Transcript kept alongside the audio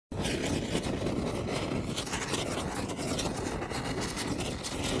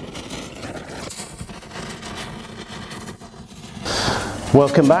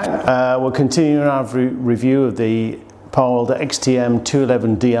Welcome back. We're continuing our review of the Parweld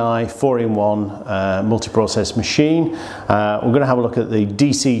XTM211Di 4in1 multi-process machine. We're going to have a look at the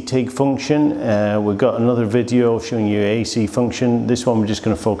DC TIG function. We've got another video showing you AC function. This one we're just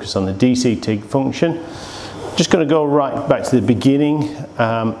going to focus on the DC TIG function. Just going to go right back to the beginning.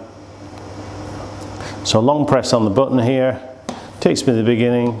 So long press on the button here, takes me to the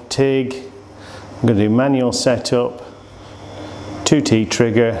beginning, TIG. I'm going to do manual setup, 2T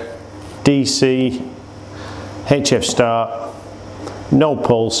trigger, DC, HF start, no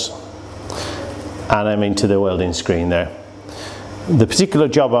pulse, and I'm into the welding screen there. The particular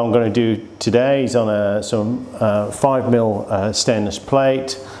job I'm going to do today is on some 5mm stainless plate.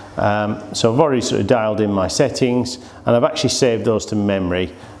 So I've already sort of dialed in my settings and I've actually saved those to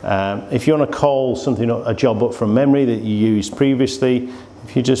memory. If you want to call a job up from memory that you used previously,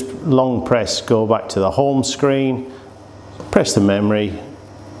 if you just long press, go back to the home screen, press the memory,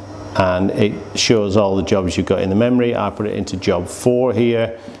 and it shows all the jobs you've got in the memory. I put it into job 4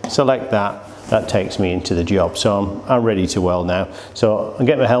 here, select that, that takes me into the job. So I'm ready to weld now. So I'll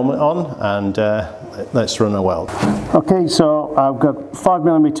get my helmet on and let's run a weld. Okay, so I've got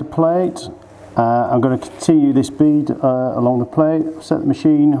 5mm plate. I'm going to continue this bead along the plate, set the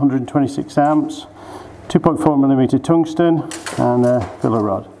machine 126 amps, 2.4mm tungsten, and fill a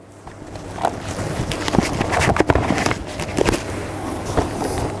rod.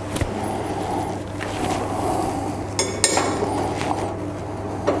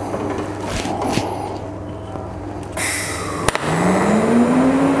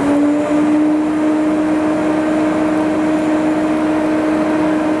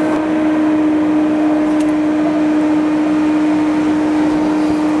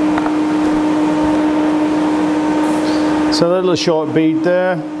 So a little short bead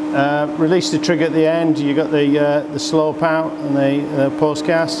there. Release the trigger at the end. You got the slope out and the post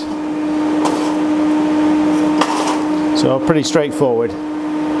cast. So pretty straightforward.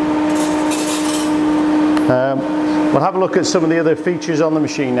 We'll have a look at some of the other features on the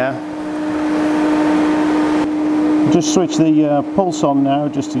machine now. Just switch the pulse on now,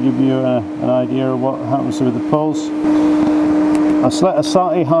 just to give you an idea of what happens with the pulse. I select a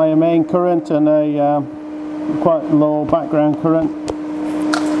slightly higher main current and a quite low background current.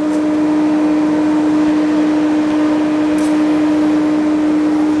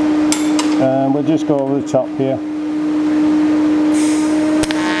 And we'll just go over the top here.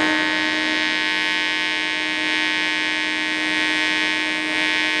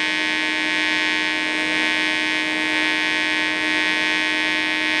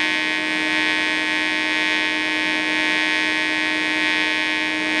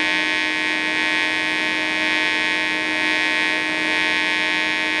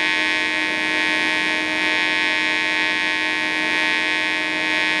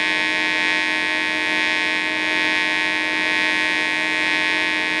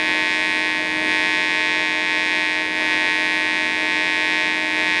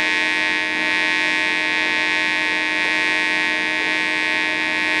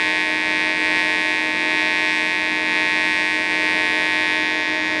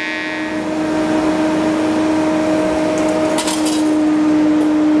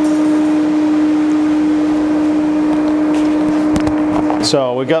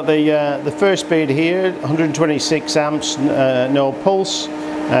 So we've got the first bead here, 126 amps, no pulse.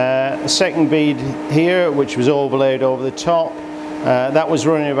 Second bead here, which was overlaid over the top. That was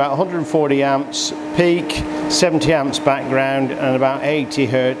running about 140 amps peak, 70 amps background, and about 80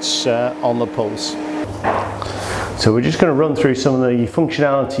 hertz on the pulse. So we're just going to run through some of the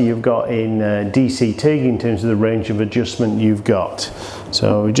functionality you've got in DC TIG in terms of the range of adjustment you've got.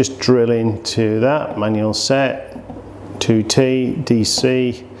 So we just drill into that, manual set, 2T,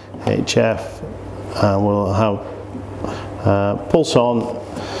 DC, HF, and we'll have pulse on.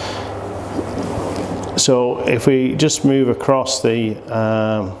 So if we just move across the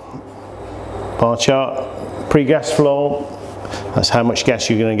bar chart, pre-gas flow, that's how much gas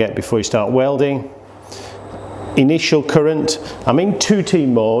you're going to get before you start welding. Initial current, I'm in 2T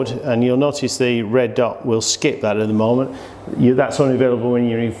mode, and you'll notice the red dot will skip that at the moment. That's only available when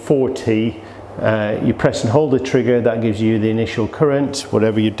you're in 4T. You press and hold the trigger, that gives you the initial current,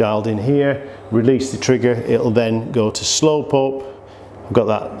 whatever you dialed in here. Release the trigger, it'll then go to slope up. I've got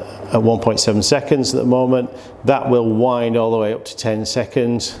that at 1.7 seconds at the moment. That will wind all the way up to 10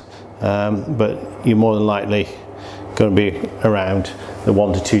 seconds, but you're more than likely going to be around the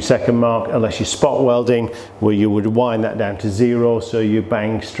 1 to 2 second mark, unless you're spot welding, where you would wind that down to 0, so you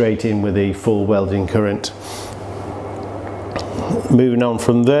bang straight in with the full welding current. Moving on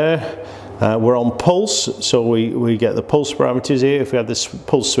from there, We're on pulse, so we get the pulse parameters here. If we had this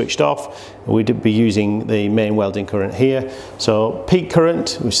pulse switched off, we'd be using the main welding current here. So peak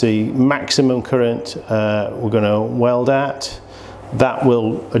current, which is the maximum current we're going to weld at. That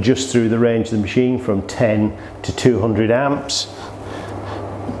will adjust through the range of the machine from 10 to 200 amps.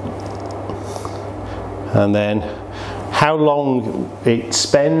 And then how long it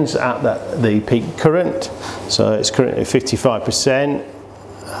spends at the peak current. So it's currently 55%.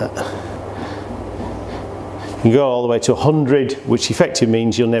 You can go all the way to 100, which effectively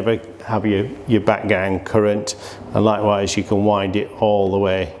means you'll never have your background current. And likewise, you can wind it all the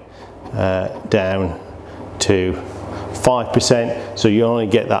way down to 5%, so you only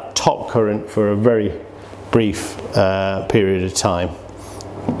get that top current for a very brief period of time.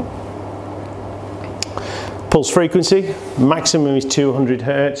 Pulse frequency, maximum is 200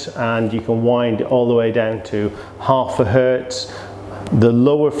 Hertz, and you can wind it all the way down to half a Hertz. The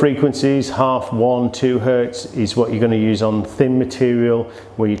lower frequencies, half, 1, 2 Hertz, is what you're going to use on thin material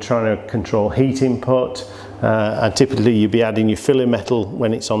where you're trying to control heat input, and typically you'll be adding your filler metal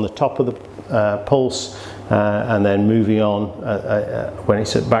when it's on the top of the pulse, and then moving on when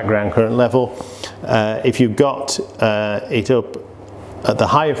it's at background current level. If you've got it up at the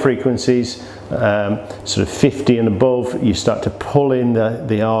higher frequencies, sort of 50 and above, you start to pull in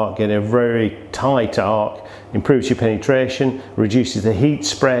the arc, get a very tight arc, improves your penetration, reduces the heat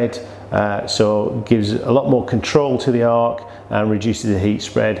spread, so gives a lot more control to the arc and reduces the heat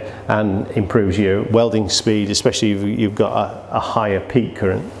spread and improves your welding speed, especially if you've got a higher peak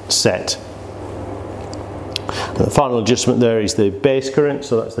current set. The final adjustment there is the base current,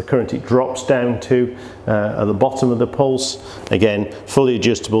 so that's the current it drops down to at the bottom of the pulse. Again, fully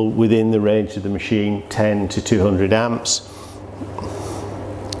adjustable within the range of the machine, 10 to 200 amps.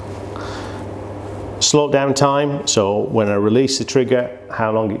 Slow down time, so when I release the trigger,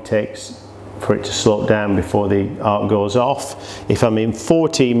 how long it takes for it to slow down before the arc goes off. If I'm in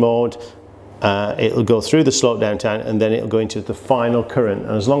 4T mode, it'll go through the slow down time and then it'll go into the final current,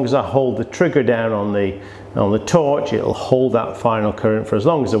 and as long as I hold the trigger down on the torch, it'll hold that final current for as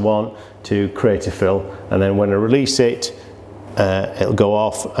long as I want to create a fill, and then when I release it, it'll go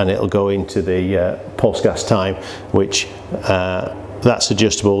off and it'll go into the pulse gas time, which that's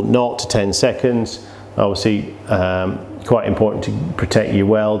adjustable 0 to 10 seconds. Obviously quite important to protect your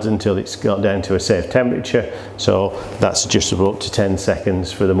welds until it's got down to a safe temperature, so that's adjustable up to 10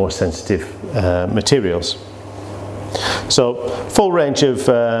 seconds for the more sensitive materials. So full range of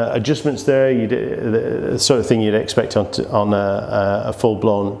adjustments there, the sort of thing you'd expect on a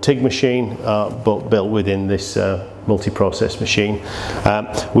full-blown TIG machine, but built within this multi-process machine.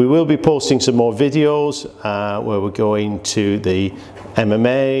 We will be posting some more videos where we're going to the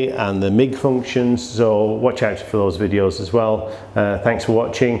MMA and the MIG functions, so watch out for those videos as well. Thanks for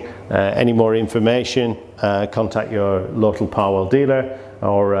watching. Any more information, contact your local Parweld dealer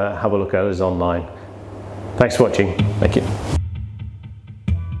or have a look at us online. Thanks for watching. Thank you.